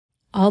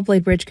All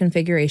BladeBridge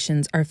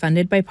configurations are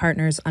funded by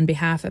partners on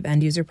behalf of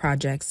end-user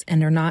projects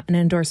and are not an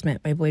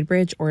endorsement by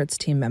BladeBridge or its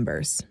team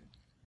members.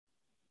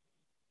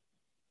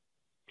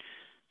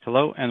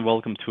 Hello and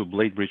welcome to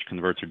BladeBridge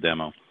Converter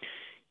demo.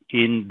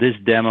 In this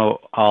demo,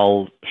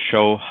 I'll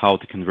show how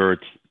to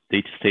convert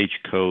DataStage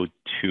code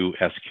to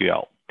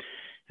SQL.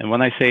 And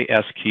when I say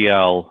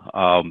SQL,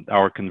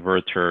 our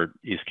converter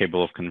is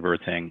capable of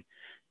converting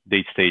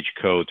DataStage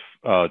code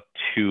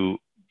to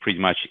pretty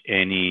much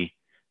any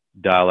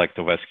dialect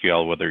of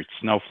SQL, whether it's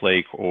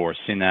Snowflake or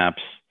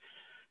Synapse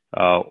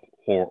or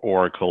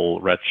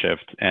Oracle,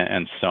 Redshift,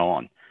 and so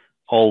on.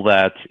 All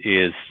that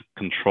is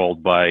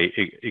controlled by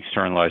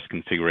externalized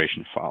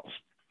configuration files.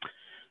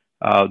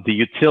 The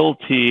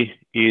utility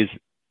is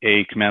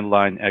a command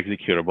line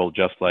executable,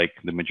 just like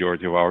the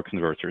majority of our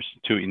converters.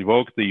 To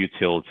invoke the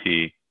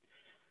utility,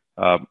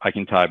 I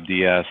can type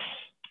ds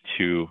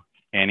to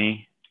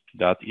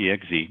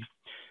any.exe.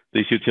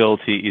 This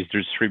utility is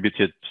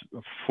distributed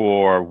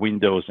for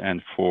Windows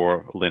and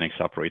for Linux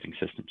operating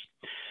systems.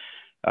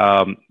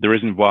 The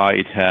reason why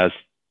it has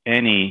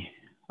any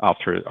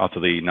after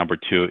the number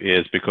 2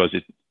 is because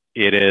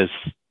it is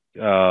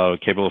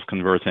capable of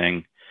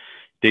converting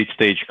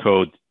DataStage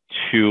code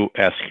to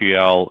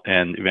SQL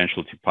and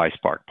eventually to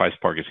PySpark.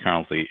 PySpark is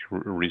currently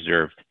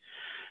reserved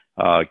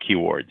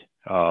keyword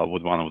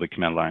with one of the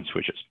command line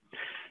switches.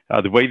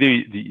 The way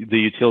the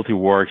utility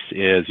works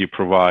is you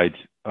provide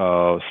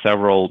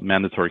several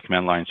mandatory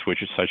command line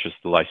switches, such as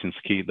the license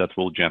key that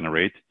will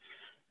generate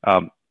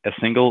a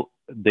single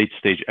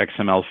DataStage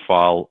XML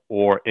file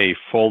or a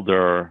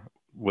folder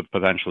with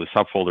potentially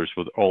subfolders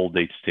with all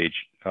DataStage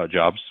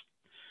jobs,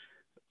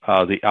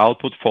 the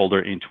output folder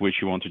into which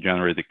you want to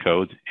generate the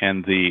code,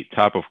 and the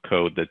type of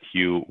code that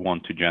you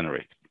want to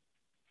generate.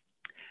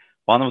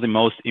 One of the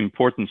most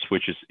important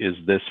switches is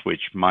this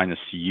switch,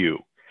 -u.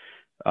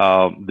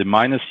 The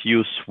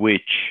 -u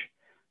switch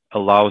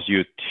allows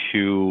you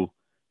to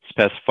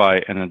specify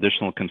an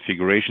additional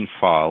configuration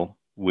file,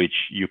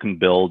 which you can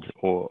build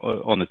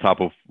on the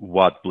top of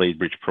what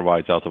BladeBridge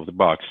provides out of the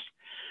box,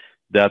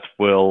 that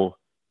will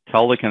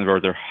tell the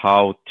converter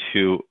how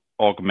to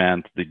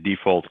augment the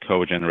default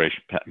code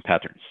generation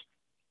patterns.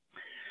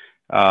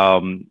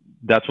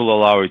 That will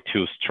allow you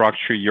to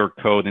structure your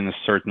code in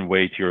a certain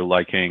way to your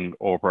liking,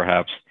 or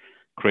perhaps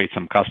create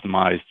some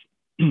customized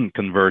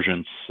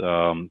conversions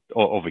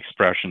of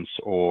expressions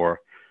or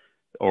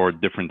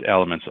different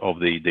elements of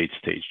the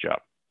DataStage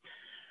job.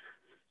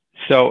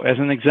 So as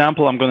an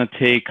example, I'm going to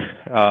take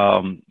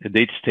a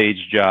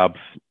DataStage job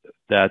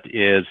that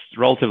is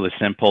relatively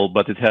simple,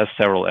 but it has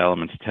several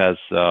elements. It has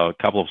a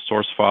couple of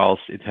source files,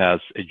 it has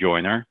a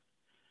joiner,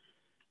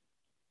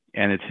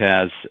 and it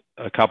has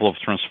a couple of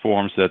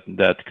transforms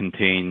that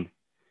contain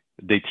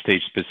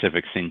DataStage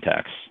specific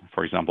syntax.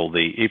 For example,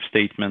 the if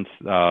statement,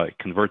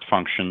 convert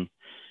function,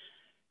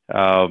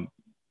 and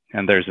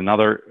there's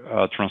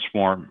another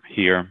transform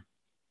here,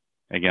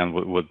 again,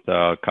 with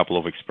a couple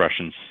of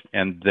expressions,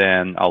 and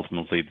then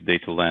ultimately the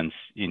data lands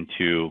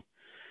into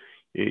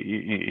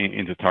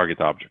target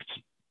objects.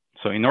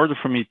 So in order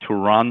for me to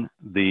run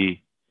the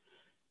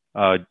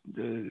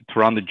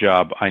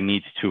job, I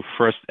need to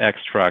first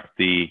extract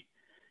the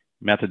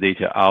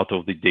metadata out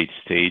of the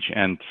DataStage,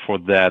 and for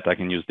that I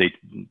can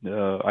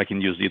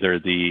use either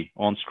the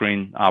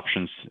on-screen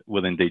options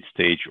within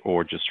DataStage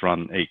or just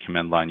run a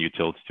command line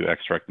utility to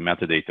extract the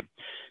metadata.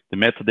 The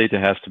metadata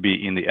has to be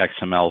in the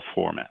XML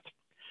format.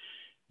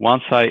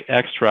 Once I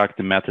extract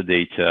the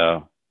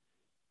metadata,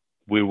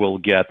 we will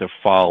get a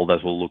file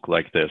that will look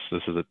like this.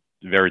 This is a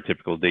very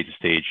typical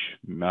DataStage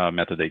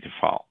metadata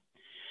file.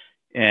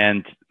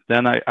 And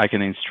then I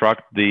can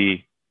instruct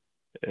the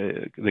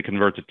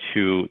converter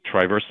to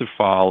traverse the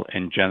file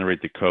and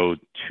generate the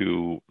code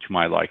to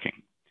my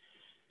liking.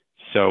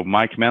 So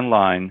my command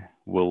line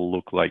will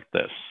look like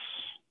this.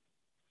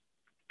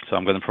 So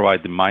I'm going to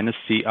provide the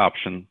 -c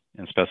option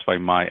and specify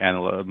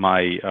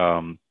my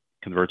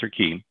converter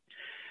key.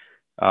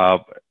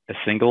 A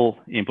single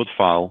input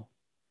file,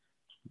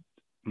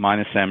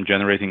 -m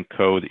generating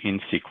code in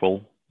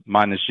SQL,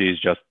 -g is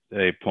just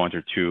a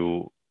pointer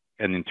to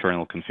an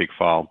internal config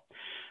file,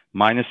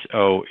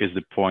 -o is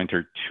the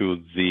pointer to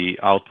the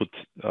output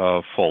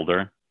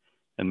folder,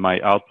 and my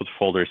output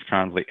folder is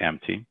currently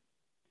empty,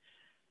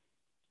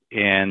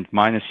 and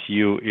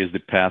 -u is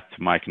the path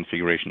to my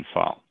configuration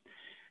file.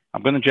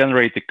 I'm going to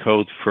generate the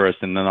code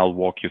first, and then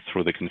I'll walk you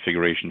through the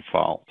configuration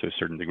file to a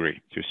certain degree,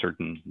 to a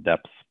certain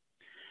depth.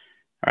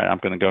 All right, I'm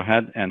going to go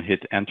ahead and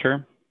hit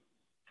enter,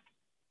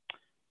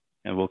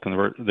 and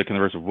the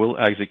converter will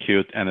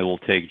execute, and it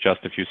will take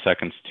just a few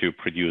seconds to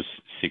produce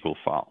SQL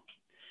file.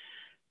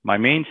 My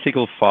main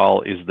SQL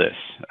file is this.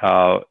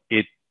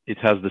 It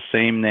has the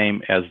same name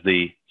as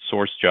the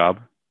source job,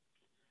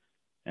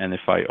 and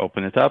if I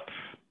open it up,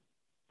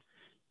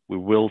 we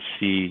will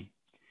see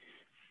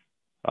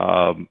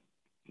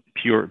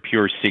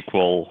pure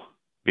SQL.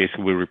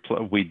 Basically,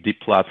 we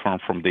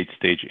deplatformed from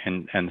DataStage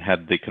and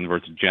had the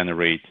converter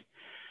generate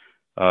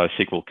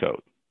SQL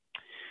code.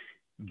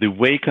 The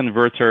way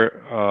converter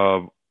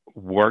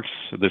works,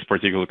 this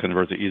particular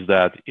converter, is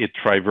that it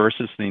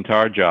traverses the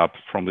entire job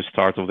from the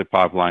start of the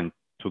pipeline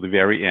to the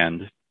very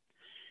end,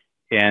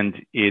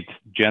 and it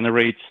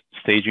generates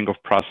staging of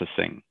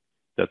processing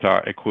that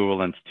are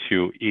equivalent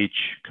to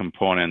each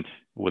component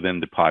within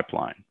the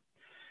pipeline.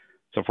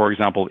 So for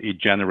example, it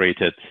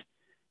generated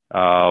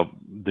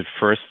the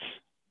first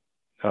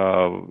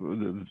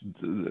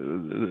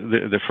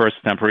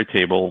temporary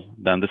table,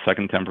 then the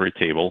second temporary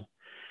table.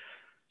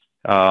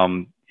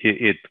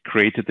 It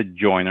created the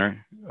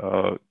joiner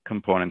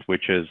component,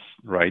 which is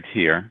right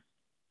here.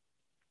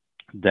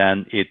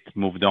 Then it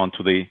moved on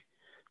to the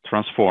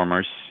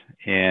transformers,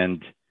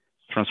 and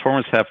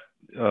transformers have,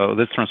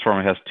 this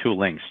transformer has two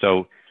links.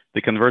 So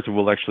the converter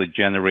will actually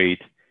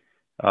generate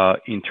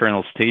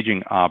internal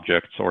staging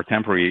objects or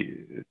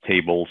temporary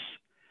tables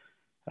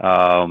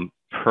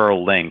per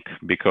link,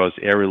 because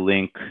every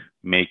link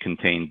may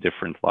contain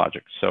different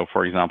logic. So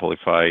for example,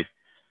 if I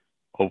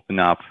open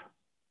up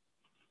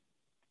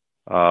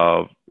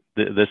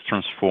this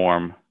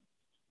transform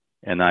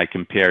and I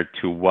compare it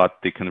to what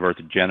the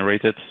converter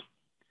generated,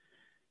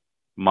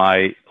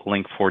 my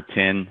link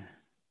 14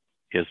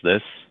 is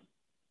this.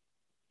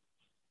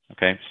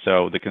 Okay,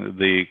 so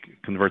the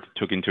converter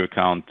took into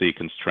account the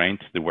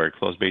constraint, the where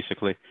clause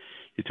basically.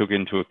 It took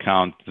into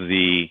account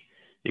the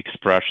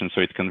expression,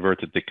 so it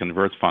converted the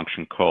convert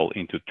function call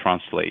into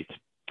translate.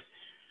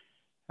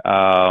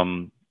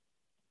 If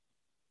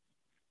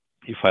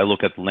I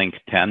look at link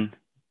 10,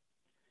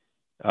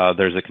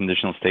 there's a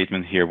conditional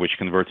statement here which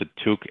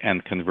took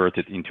and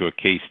converted into a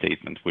case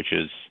statement, which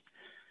is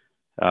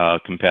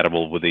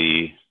compatible with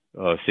the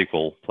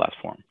SQL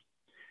platform.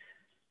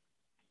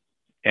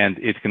 And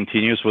it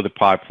continues with the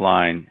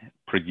pipeline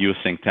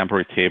producing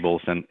temporary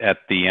tables, and at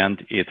the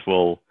end, it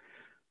will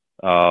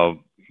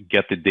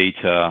get the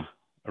data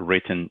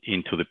written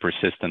into the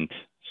persistent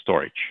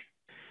storage.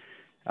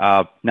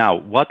 Now,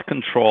 what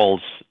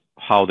controls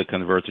how the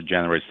converter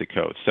generates the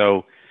code?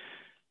 So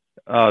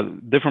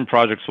different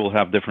projects will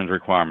have different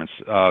requirements.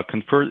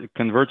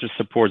 Converter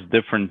supports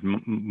different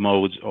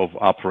modes of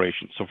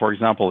operation. So for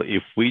example,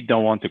 if we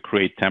don't want to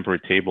create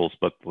temporary tables,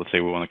 but let's say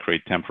we want to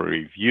create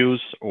temporary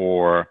views,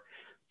 or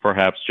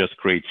perhaps just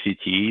create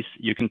CTEs,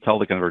 you can tell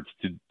the converter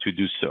to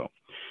do so.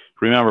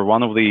 Remember,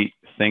 one of the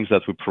things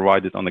that we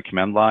provided on the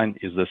command line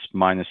is this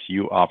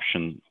 -u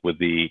option with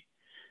the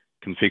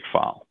config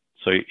file.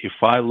 So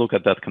if I look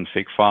at that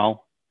config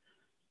file,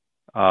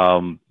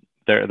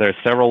 there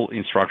are several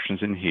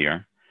instructions in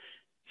here.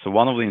 So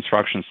one of the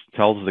instructions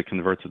tells the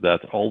converter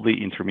that all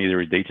the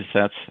intermediary data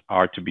sets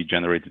are to be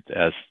generated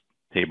as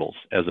tables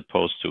as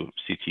opposed to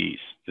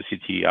CTEs. The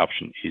CTE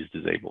option is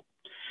disabled.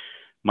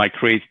 My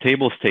create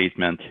table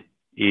statement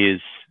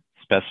is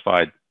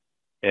specified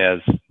as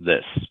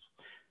this.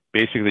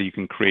 Basically, you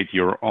can create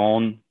your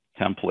own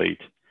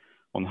template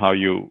on how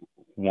you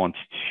want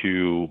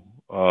to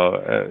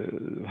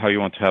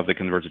have the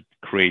converter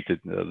created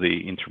the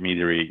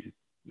intermediary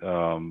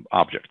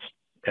objects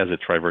as it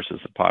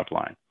traverses the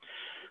pipeline.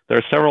 There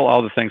are several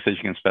other things that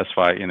you can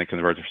specify in the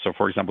converter. So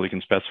for example, you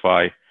can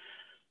specify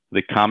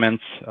the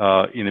comments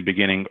in the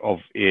beginning of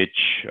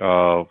each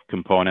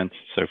component.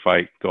 So if I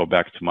go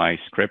back to my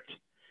script,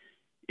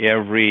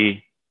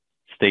 every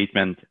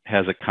statement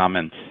has a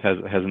comment,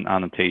 has an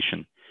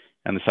annotation,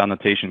 and this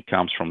annotation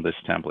comes from this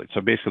template.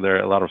 So basically, there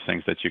are a lot of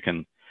things that you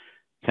can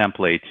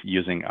template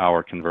using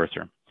our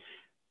converter.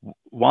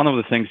 One of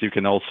the things you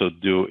can also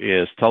do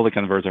is tell the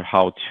converter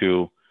how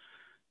to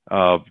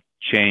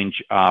change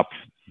up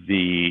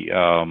the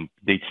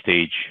date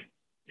stage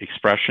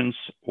expressions,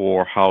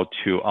 or how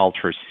to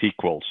alter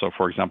SQL. So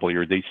for example,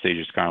 your date stage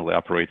is currently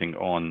operating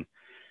on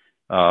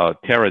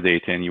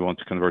Teradata and you want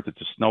to convert it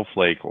to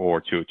Snowflake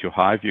or to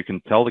Hive. You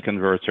can tell the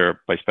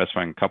converter by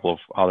specifying a couple of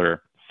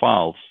other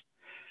files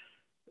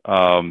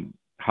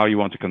how you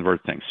want to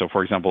convert things. So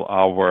for example,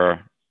 our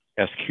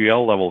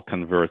SQL level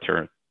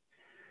converter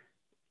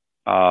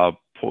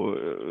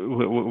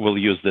we'll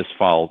use this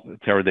file,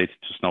 Teradata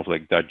to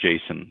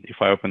Snowflake.json.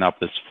 If I open up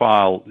this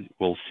file,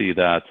 we'll see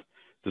that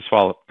this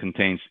file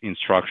contains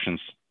instructions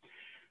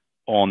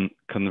on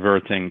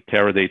converting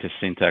Teradata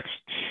syntax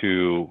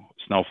to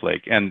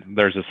Snowflake, and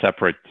there's a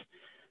separate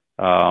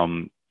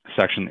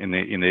section in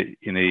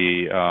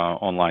the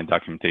online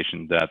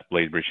documentation that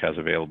BladeBridge has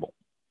available.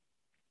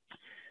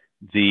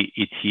 The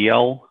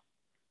ETL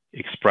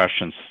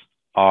expressions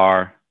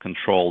are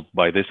controlled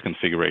by this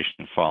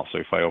configuration file. So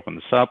if I open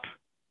this up,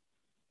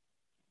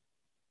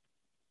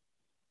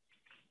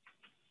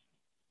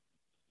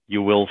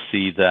 you will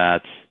see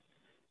that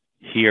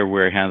here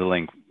we're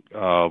handling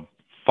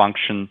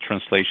function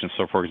translation.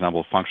 So for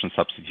example, function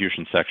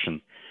substitution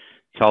section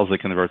tells the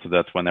converter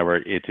that whenever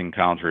it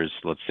encounters,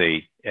 let's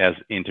say, as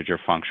integer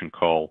function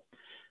call,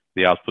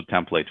 the output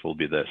template will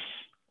be this.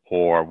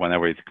 Or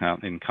whenever it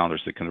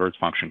encounters the convert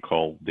function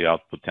call, the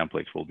output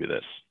template will be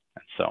this,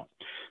 and so.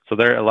 So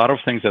there are a lot of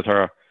things that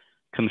are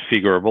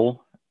configurable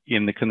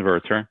in the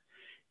converter,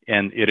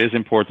 and it is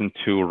important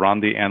to run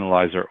the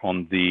analyzer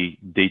on the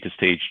data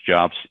stage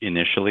jobs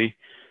initially,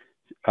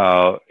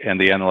 and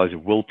the analyzer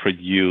will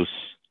produce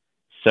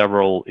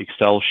several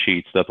Excel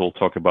sheets that will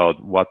talk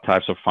about what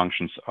types of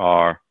functions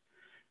are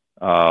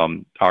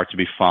to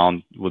be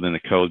found within the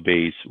code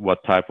base,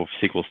 what type of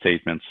SQL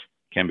statements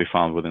can be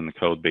found within the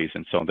code base,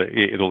 and so on.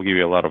 It'll give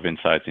you a lot of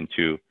insights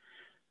into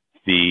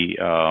the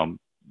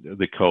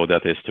code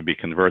that is to be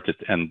converted,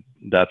 and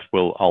that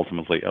will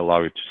ultimately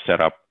allow you to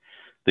set up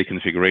the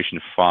configuration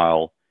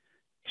file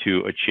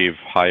to achieve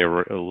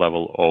higher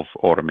level of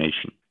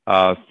automation.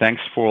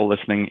 Thanks for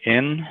listening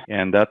in,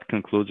 and that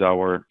concludes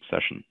our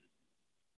session.